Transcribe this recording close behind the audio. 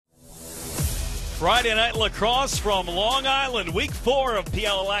Friday night lacrosse from Long Island. Week 4 of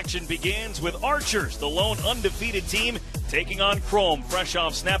PLL action begins with Archers, the lone undefeated team, taking on Chrome, fresh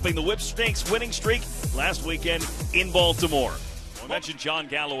off snapping the Whipsnakes winning streak last weekend in Baltimore. I mentioned John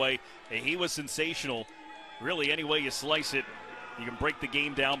Galloway. He was sensational. Really, any way you slice it, you can break the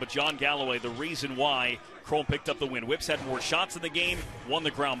game down, but John Galloway, the reason why Chrome picked up the win. Whips had more shots in the game, won the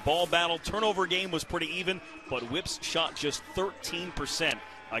ground ball battle. Turnover game was pretty even, but Whips shot just 13%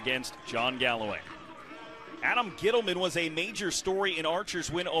 against John Galloway. Adam Gittleman was a major story in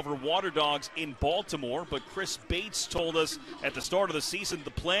Archer's win over Water Dogs in Baltimore, but Chris Bates told us at the start of the season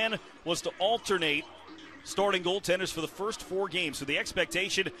the plan was to alternate starting goaltenders for the first 4 games. So the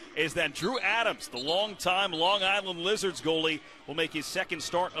expectation is that Drew Adams, the longtime Long Island Lizards goalie, will make his second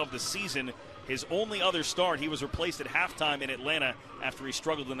start of the season. His only other start, he was replaced at halftime in Atlanta after he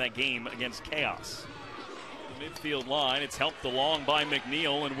struggled in that game against Chaos. Midfield line, it's helped along by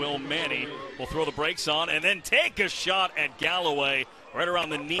McNeil, and Will Manny will throw the brakes on and then take a shot at Galloway right around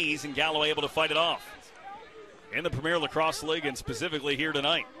the knees, and Galloway able to fight it off. In the Premier Lacrosse League and specifically here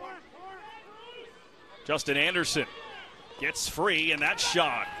tonight, Justin Anderson gets free, and that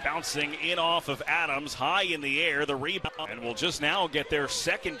shot bouncing in off of Adams, high in the air, the rebound, and will just now get their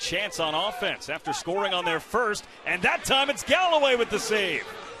second chance on offense after scoring on their first, and that time it's Galloway with the save.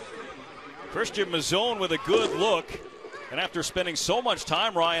 Christian Mazzone with a good look, and after spending so much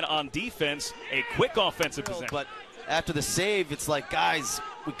time, Ryan, on defense, a quick offensive possession. But after the save, it's like, guys,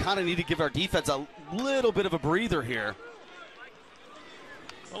 we kind of need to give our defense a little bit of a breather here.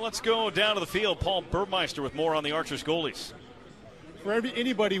 Well, let's go down to the field. Paul Burmeister with more on the Archers goalies. For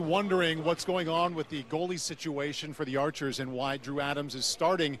anybody wondering what's going on with the goalie situation for the Archers and why Drew Adams is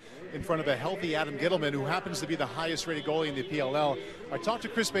starting in front of a healthy Adam Gittleman, who happens to be the highest rated goalie in the PLL, I talked to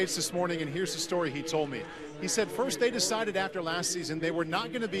Chris Bates this morning, and here's the story he told me. He said first they decided after last season they were not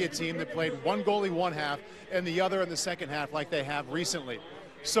going to be a team that played one goalie one half and the other in the second half like they have recently.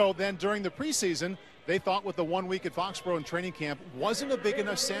 So then during the preseason, they thought with the 1 week at Foxborough in training camp wasn't a big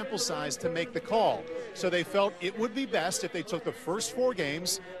enough sample size to make the call. So they felt it would be best if they took the first 4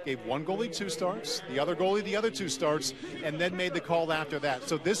 games, gave one goalie 2 starts, the other goalie the other 2 starts, and then made the call after that.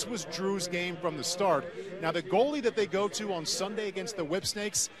 So this was Drew's game from the start. Now the goalie that they go to on Sunday against the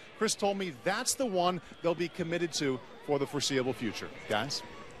Whipsnakes, Chris told me that's the one they'll be committed to for the foreseeable future. Guys?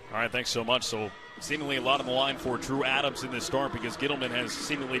 All right, thanks so much. So seemingly a lot on the line for Drew Adams in this start because Gittleman has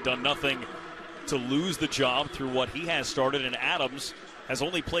seemingly done nothing to lose the job through what he has started, and Adams has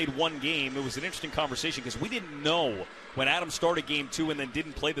only played 1 game. It was an interesting conversation because we didn't know when Adams started game 2 and then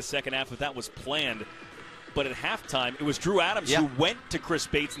didn't play the second half if that was planned. But at halftime, it was Drew Adams who went to Chris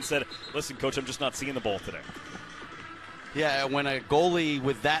Bates and said, listen, coach, I'm just not seeing the ball today. Yeah, when a goalie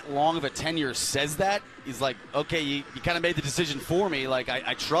with that long of a tenure says that, he's like, okay, you kind of made the decision for me. Like,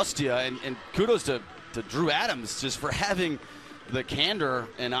 I trust you. And kudos to Drew Adams just for having the candor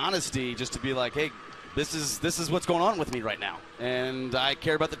and honesty just to be like, hey, this is what's going on with me right now, and I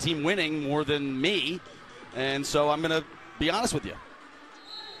care about the team winning more than me, and so I'm going to be honest with you.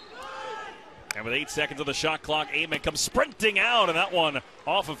 And with 8 seconds on the shot clock, Amen comes sprinting out, and that one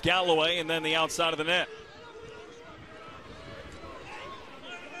off of Galloway and then the outside of the net.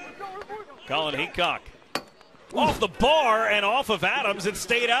 Colin Heacock off the bar and off of Adams. It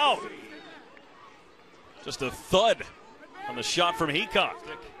stayed out. Just a thud on the shot from Heacock.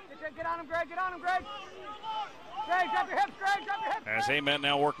 Get on him, Greg. Get on him, Greg. Greg, drop your hips, Greg. Drop your hips. As Amen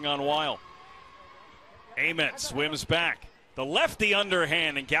now working on Weil. Amen swims back. The lefty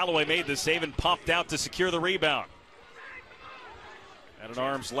underhand, and Galloway made the save and popped out to secure the rebound. At an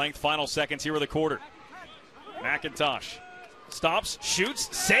arm's length, final seconds here of the quarter. McIntosh stops,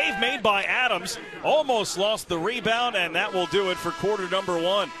 shoots, save made by Adams. Almost lost the rebound, and that will do it for quarter number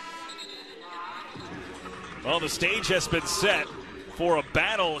 1. Well, the stage has been set for a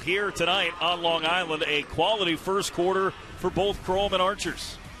battle here tonight on Long Island. A quality first quarter for both Chrome and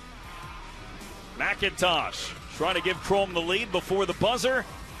Archers. McIntosh trying to give Chrome the lead before the buzzer.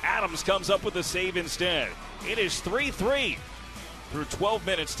 Adams comes up with the save instead. It is 3-3 through 12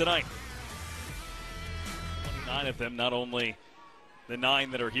 minutes tonight. 29 of them, not only the 9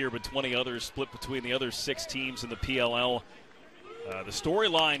 that are here, but 20 others split between the other 6 teams in the PLL. The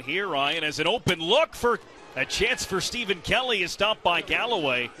storyline here, Ryan, is an open look for a chance for Stephen Kelly is stopped by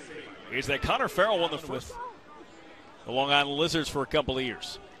Galloway. Is that Connor Farrell won with the Long Island Lizards for a couple of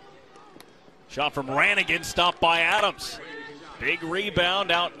years. Shot from Rannigan, stopped by Adams. Big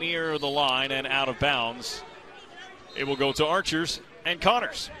rebound out near the line and out of bounds. It will go to Archers and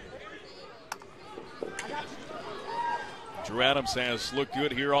Connors. Drew Adams has looked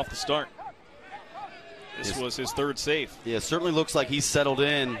good here off the start. This was his 3rd save. Yeah, it certainly looks like he's settled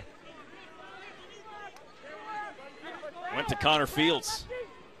in Went to Connor Fields.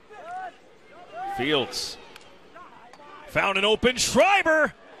 Fields found an open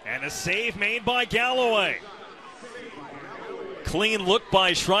Schreiber, and a save made by Galloway. Clean look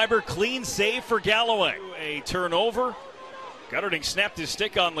by Schreiber, clean save for Galloway. A turnover. Gutterding snapped his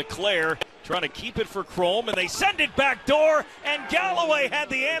stick on LeClaire, trying to keep it for Chrome, and they send it back door, and Galloway had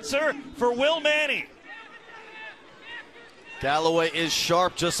the answer for Will Manny. Galloway is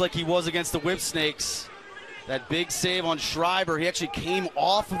sharp, just like he was against the Whipsnakes. That big save on Schreiber, he actually came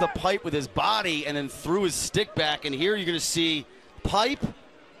off of the pipe with his body and then threw his stick back. And here you're going to see pipe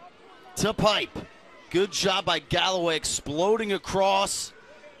to pipe. Good job by Galloway, exploding across,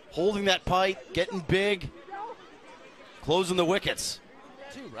 holding that pipe, getting big, closing the wickets.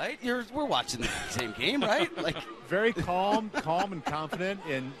 Too, right? We're watching the same game, right? Like, very calm and confident.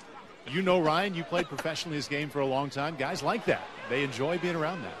 And you know, Ryan, you played professionally this game for a long time. Guys like that. They enjoy being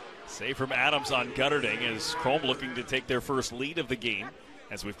around that. Save from Adams on Gutterding as Chrome looking to take their first lead of the game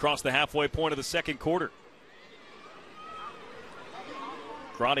as we've crossed the halfway point of the second quarter.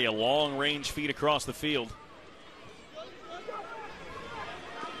 Crotty, a long range feed across the field.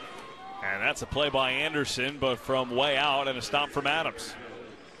 And that's a play by Anderson, but from way out, and a stop from Adams.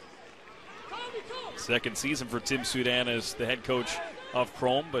 Second season for Tim Soudan as the head coach of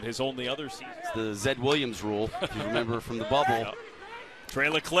Chrome, but his only other season. It's the Zed Williams rule, if you remember from the bubble. Yep. Trey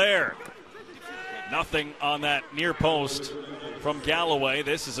LeClaire. Nothing on that near post from Galloway.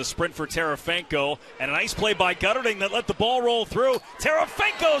 This is a sprint for Terefenko, and a nice play by Gutterding that let the ball roll through.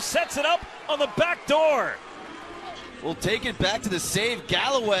 Terefenko sets it up on the back door. We'll take it back to the save.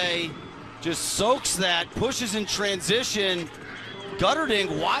 Galloway just soaks that, pushes in transition.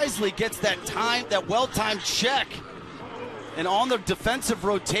 Gutterding wisely gets that well-timed check. And on the defensive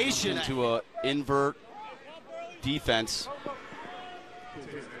rotation to a invert defense.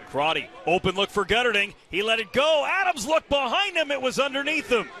 Crotty, open look for Gutterding. He let it go. Adams looked behind him. It was underneath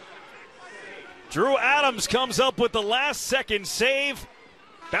him. Drew Adams comes up with the last-second save.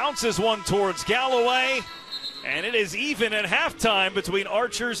 Bounces one towards Galloway. And it is even at halftime between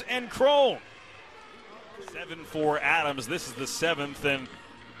Archers and Chrome. 7 for Adams. This is the 7th, and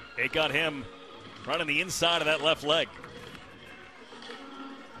it got him running the inside of that left leg.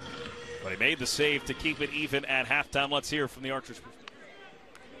 But he made the save to keep it even at halftime. Let's hear from the Archers.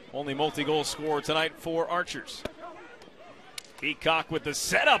 Only multi-goal scorer tonight for Archers. Peacock with the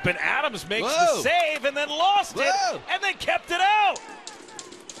setup, and Adams makes the save and then lost it and then kept it out.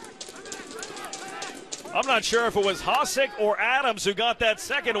 I'm not sure if it was Hosek or Adams who got that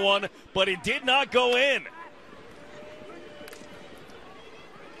second one, but it did not go in.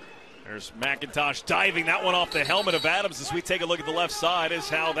 There's McIntosh diving that one off the helmet of Adams. As we take a look at the left side, is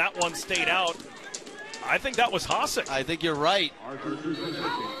how that one stayed out. I think that was Hosek. I think you're right.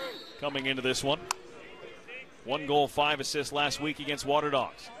 Coming into this one. 1 goal, 5 assists last week against Water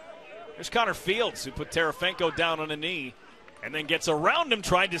Dogs. There's Connor Fields, who put Terefenko down on a knee and then gets around him,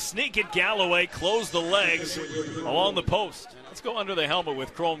 trying to sneak it. Galloway closed the legs along the post. Let's go under the helmet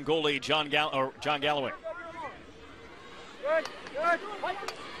with Chrome goalie John Galloway. Good, good.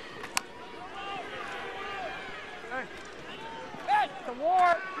 It's a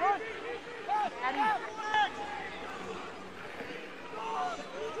war. Good. Eddie.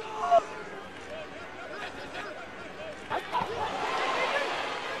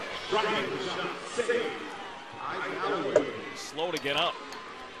 Slow to get up.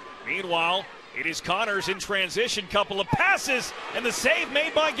 Meanwhile, it is Connors in transition. Couple of passes, and the save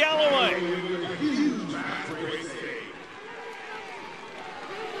made by Galloway.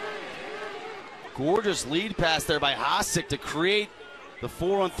 Gorgeous lead pass there by Hosek to create the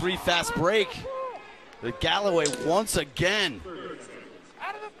 4-on-3 fast break. But Galloway once again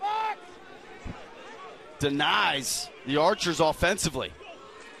Out of the box. denies the Archers offensively.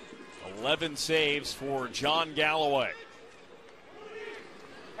 11 saves for John Galloway.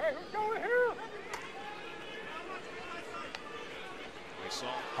 Hey, who's going here? We saw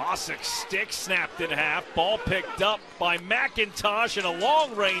Hosek stick snapped in half. Ball picked up by McIntosh, and a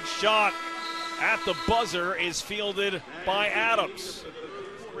long-range shot at the buzzer is fielded by Adams.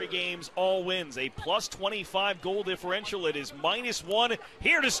 3 games, all wins. A plus 25 goal differential. It is -1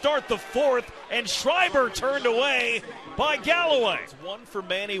 here to start the 4th, and Schreiber turned away by Galloway. It's 1 for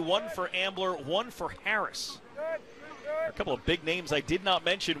Manny, 1 for Ambler, 1 for Harris. A couple of big names I did not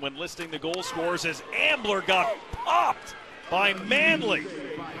mention when listing the goal scorers, as Ambler got popped by Manley.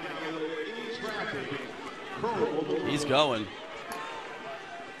 He's going.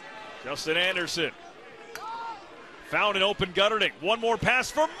 Justin Anderson found an open Gutterding. One more pass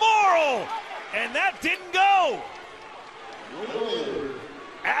for Morrill, and that didn't go.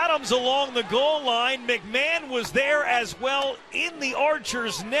 Adams comes along the goal line. McMahon was there as well in the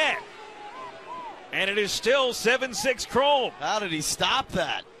Archers' net. And it is still 7-6 Chrome. How did he stop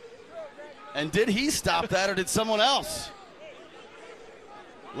that? And did he stop that, or did someone else?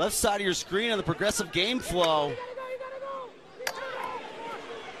 Left side of your screen on the progressive game flow.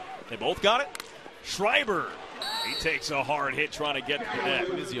 They both got it. Schreiber, he takes a hard hit trying to get to the net.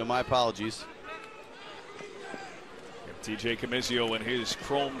 Comizio, my apologies. TJ Comizio in his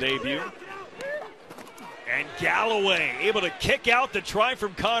Chrome debut. And Galloway able to kick out the try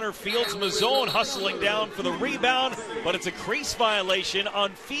from Connor Fields. Mazzone hustling down for the rebound, but it's a crease violation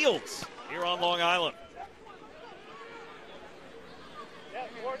on Fields here on Long Island.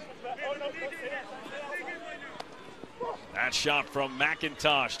 That shot from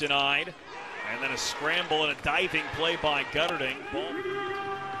McIntosh denied. And then a scramble and a diving play by Gutterding.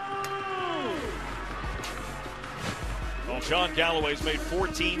 Well, John Galloway's made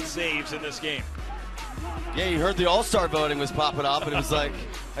 14 saves in this game. Yeah, you heard the All-Star voting was popping up, and it was like,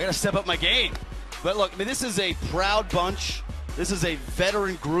 I got to step up my game. But look, I mean, this is a proud bunch. This is a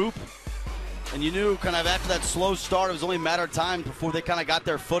veteran group. And you knew kind of after that slow start, it was only a matter of time before they kind of got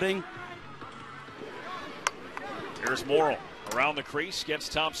their footing. Here's Morrill around the crease, gets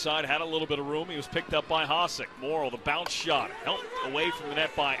topside, had a little bit of room. He was picked up by Hossack. Morrill, the bounce shot, helped away from the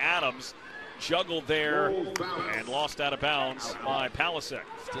net by Adams. Juggled there and lost out of bounds by Palasek.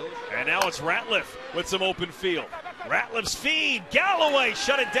 And now it's Ratliff with some open field. Ratliff's feed, Galloway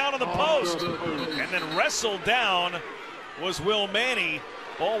shut it down on the post. And then wrestled down was Will Manny.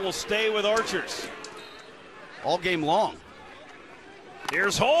 Ball will stay with Archers. All game long.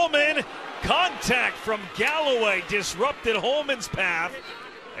 Here's Holman. Contact from Galloway disrupted Holman's path.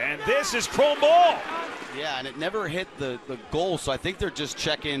 And this is Chrome ball. Yeah, and it never hit the goal, so I think they're just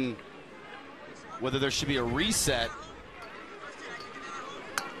checking whether there should be a reset.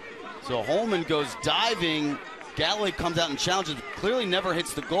 So Holman goes diving. Galloway comes out and challenges. Clearly never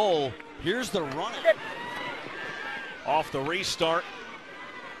hits the goal. Here's the run. Off the restart.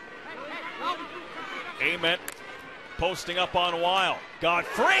 Ament posting up on Weil. Got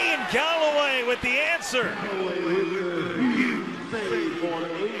free, and Galloway with the answer.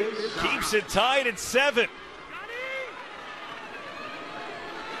 Keeps it tied at 7.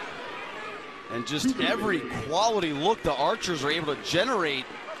 And just every quality look the Archers are able to generate,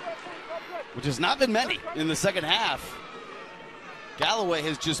 which has not been many in the second half. Galloway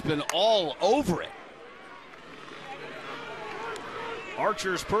has just been all over it.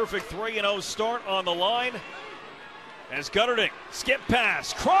 Archers' perfect 3-0 start on the line. As Gutterding, skip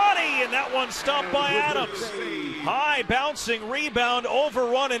pass, Crotty, and that one stopped by Adams. High bouncing rebound,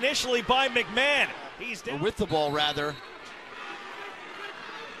 overrun initially by McMahon. He's down. With the ball, rather.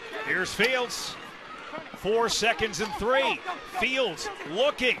 Here's Fields. 4 seconds and 3. Fields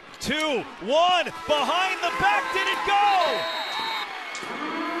looking. 2, 1. Behind the back. Did it go?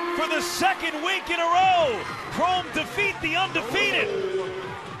 For the second week in a row, Chrome defeat the undefeated.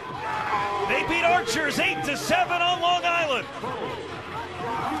 They beat Archers 8-7 on Long Island.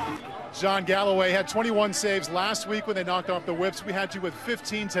 John Galloway had 21 saves last week when they knocked off the Whips. We had you with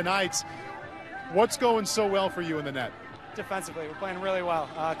 15 tonight. What's going so well for you in the net? Defensively, we're playing really well.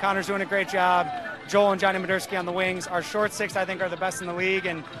 Connor's doing a great job. Joel and Johnny Madursky on the wings. Our short six, I think, are the best in the league.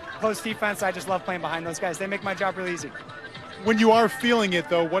 And close defense, I just love playing behind those guys. They make my job really easy. When you are feeling it,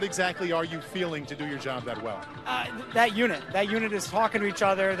 though, what exactly are you feeling to do your job that well? That unit is talking to each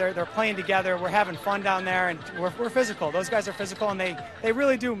other. They're playing together. We're having fun down there, and we're physical. Those guys are physical, and they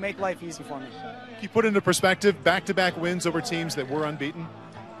really do make life easy for me. Can you put into perspective back-to-back wins over teams that were unbeaten?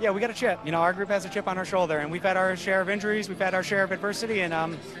 Yeah, we got a chip. You know, our group has a chip on our shoulder, and we've had our share of injuries. We've had our share of adversity,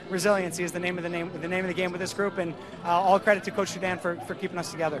 and resiliency is the name of the game with this group. And all credit to Coach Sudan for keeping us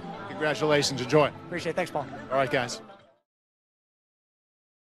together. Congratulations. Enjoy. Appreciate it. Thanks, Paul. All right, guys.